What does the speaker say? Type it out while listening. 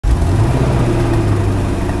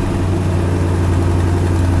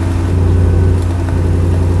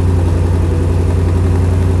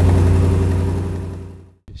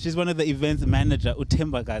She's one of the events manager,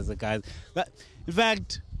 Mpuma Kapa, guys. But in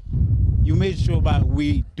fact, you made sure that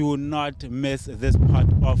we do not miss this part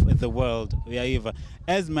of the world.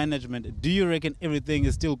 As management, do you reckon everything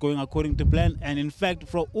is still going according to plan? And in fact,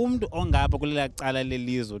 from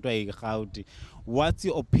what's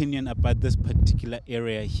your opinion about this particular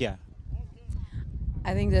area here?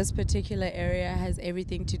 I think this particular area has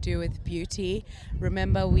everything to do with beauty.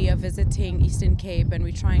 Remember, we are visiting Eastern Cape and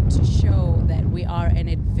we're trying to show that we are an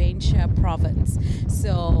adventure province.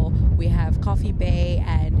 So we have Coffee Bay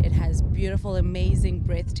and it has beautiful, amazing,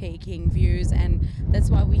 breathtaking views, and that's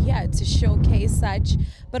why we're here, to showcase such.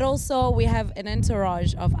 But also we have an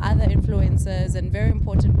entourage of other influencers and very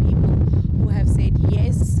important people who have said,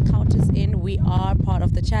 yes, count us in, we are part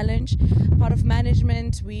of the challenge, part of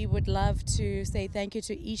management. We would love to say thank you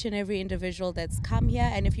to each and every individual that's come here,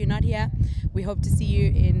 and if you're not here, we hope to see you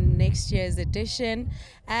in next year's edition.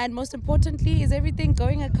 And most importantly, is everything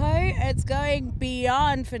going okay? It's going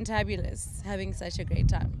beyond fantabulous. Having such a great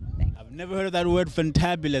time. Thanks. I've never heard that word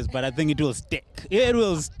fantabulous, but I think it will stick. It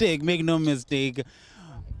will stick, make no mistake.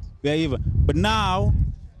 But now,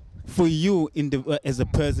 for you as a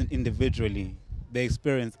person individually, the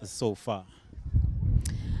experience so far?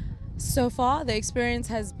 So far, the experience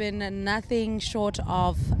has been nothing short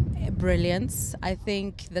of brilliance. I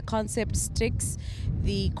think the concept sticks,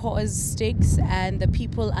 the cause sticks, and the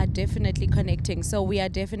people are definitely connecting. So we are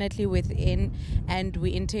definitely within, and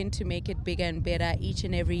we intend to make it bigger and better each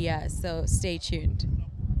and every year. So stay tuned.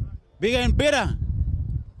 Bigger and better?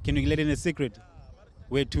 Can you let in a secret?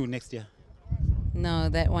 Where to next year? No,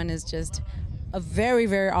 that one is just a very,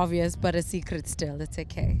 very obvious, but a secret still. It's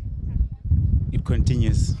okay. It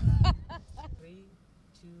continues. 3,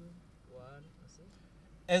 2, 1.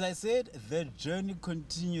 As I said, the journey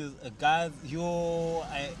continues. Guys,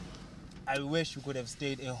 I wish you could have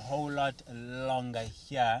stayed a whole lot longer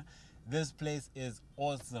here. This place is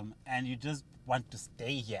awesome, and you just want to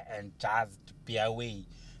stay here and just be away.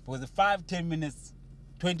 Because the 5, 10 minutes,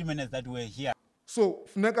 20 minutes that we're here. So,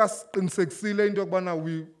 we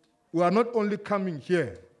are not only coming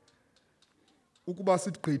here,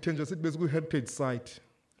 heritage site.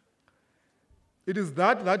 It is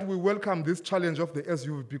that we welcome this challenge of the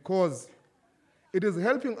SUV because it is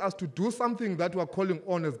helping us to do something that we are calling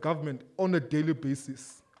on as government on a daily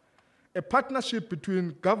basis. A partnership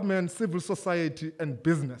between government, civil society, and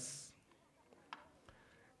business.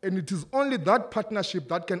 And it is only that partnership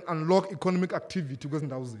that can unlock economic activity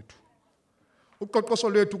kwezindawo zethu. Uqoqosho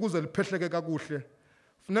lwethu kuze liphehleke kakuhle,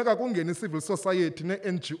 funeka kungene civil society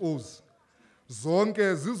ne-NGOs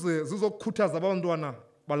zonke zizokukhuthaza abantwana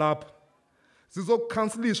balapha,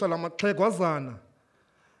 zizokukhanselisha lamaxhegwazana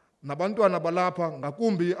nabantwana balapha,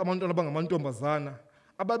 ngakumbi abantwana abangamantombazana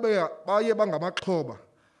baye bangamaxhoba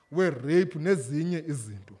we-rape nezinye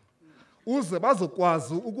izinto, uze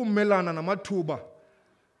bazokwazi ukumelana namathuba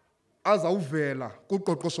azawuvela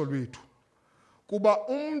kuqoqosho lwethu. Kuba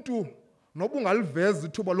umuntu noba ungaliveza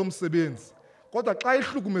ithuba lomsebenzi, kodwa xa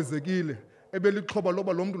ihlukumezekile ebelixhoba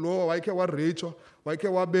loba lo muntu lowo wayekhe wareyitshwa, wayekhe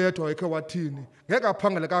wabethwa, wayekhe wathini, ngeke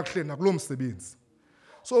aphangele kakuhle nakulo msebenzi.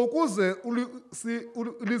 So ukuze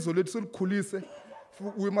ilizwe lethu silikhulise,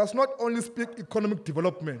 we must not only speak economic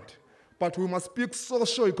development, but we must speak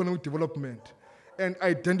socio-economic development and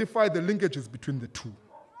identify the linkages between the two.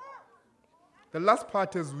 The last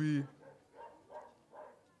part is we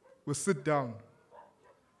sit down.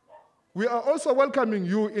 We are also welcoming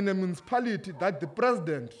you in a municipality that the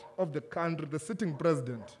president of the country, the sitting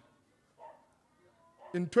president,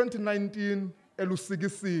 in 2019,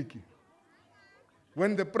 Elusigisiki,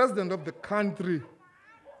 when the president of the country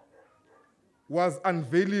was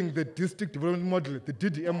unveiling the district development model, the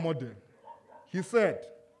DDM model, he said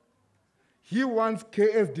he wants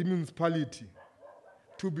KSD municipality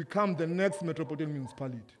to become the next metropolitan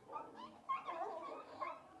municipality.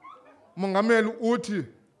 Mongameli uthi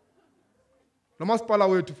lo masipala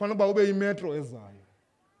wethu fanele uba ube imetro ezayo.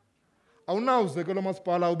 Awunawuze ke lo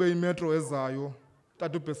masipala ube imetro ezayo,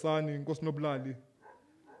 Tata uBhesani, Nkosi Nobulali,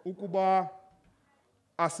 ukuba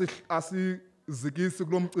asizikisi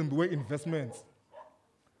kulo mcimbi we-investments.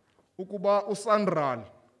 Ukuba uSandral,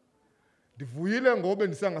 ndivuyile ngobe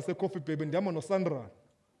ndisiya ngaseCoffee Bay ndihamba noSandral.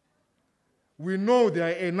 We know they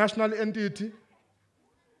are a national entity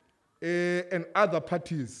and other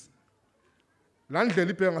parties.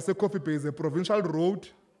 Landleli Coffee Bay is a provincial road,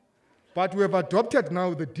 but we have adopted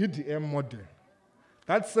now the DDM model.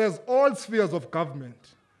 That says all spheres of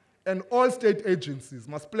government and all state agencies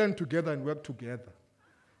must plan together and work together.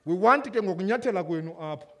 We want to ngokunyathela kwenu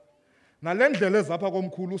apha. Nalendlela ezapha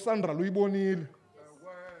komkhulu uSandra uyibonile.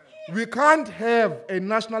 We can't have a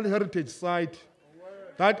national heritage site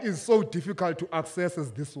that is so difficult to access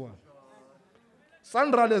as this one.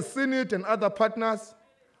 Sandra has seen it and other partners.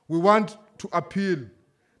 We want to appeal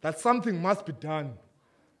that something must be done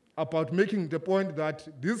about making the point that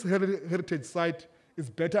this heritage site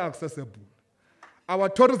is better accessible. Our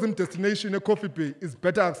tourism destination, Coffee Bay, is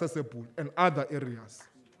better accessible and other areas.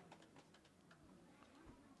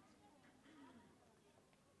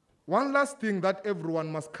 One last thing that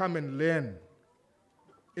everyone must come and learn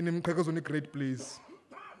in Mkakazoni Great Place.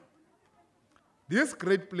 This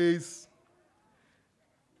great place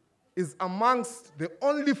is amongst the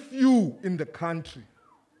only few in the country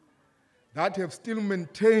that have still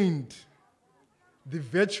maintained the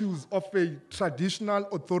virtues of a traditional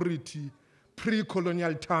authority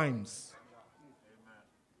pre-colonial times.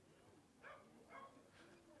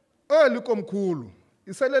 Early komkhulu,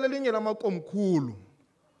 iselele linye lamakomkhulu,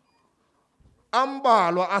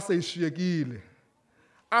 ambalwa aseyishiyekile,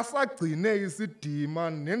 asagcine isidima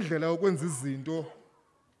nendlela yokwenza izinto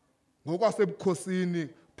ngokwasebukhosini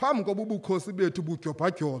phambi koba ubukhosi bethu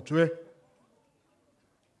budyobhadyodwe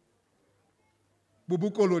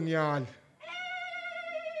bubukolonial.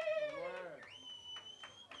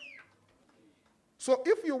 So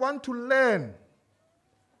if you want to learn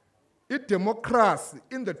democracy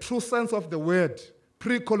in the true sense of the word,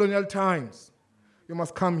 pre-colonial times, you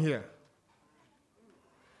must come here.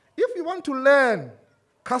 If you want to learn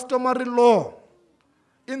customary law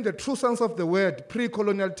in the true sense of the word,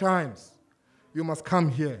 pre-colonial times, you must come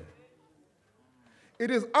here.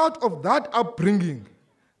 It is out of that upbringing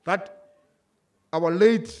that our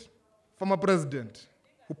late former president,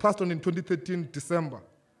 who passed on in 2013 December,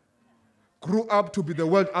 grew up to be the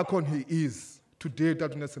world icon he is today,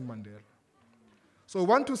 Dr. Nelson Mandela. So I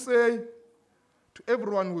want to say to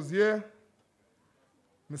everyone who's here,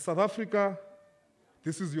 Miss South Africa,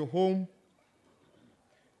 this is your home.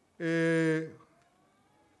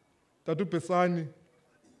 Tatu Pesani,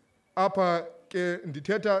 apa ke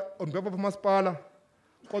ndithetha on behalf of masipala,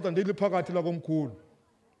 kodwa ndili phakathi la komkhulu.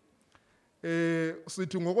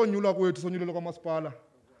 Sithi ngokonyula kwethu sonyulelo kwamasipala,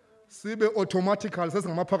 sibe automatically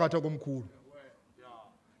sesingamaphakathi komkhulu.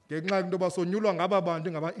 Ngenxa into basonyulwa ngaba bantu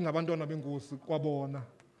ingabantwana benkosi kwabona.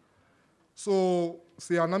 So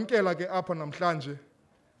siyanamkela ke apha namhlanje.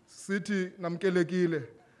 Sithi namkelekile,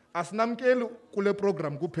 asinamkeli kule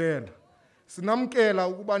program kuphela. Sinamkela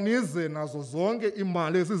ukuba nize nazo zonke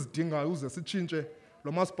imali esizidingayo uze sitshintshe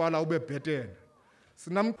lo masipala ube bhetele.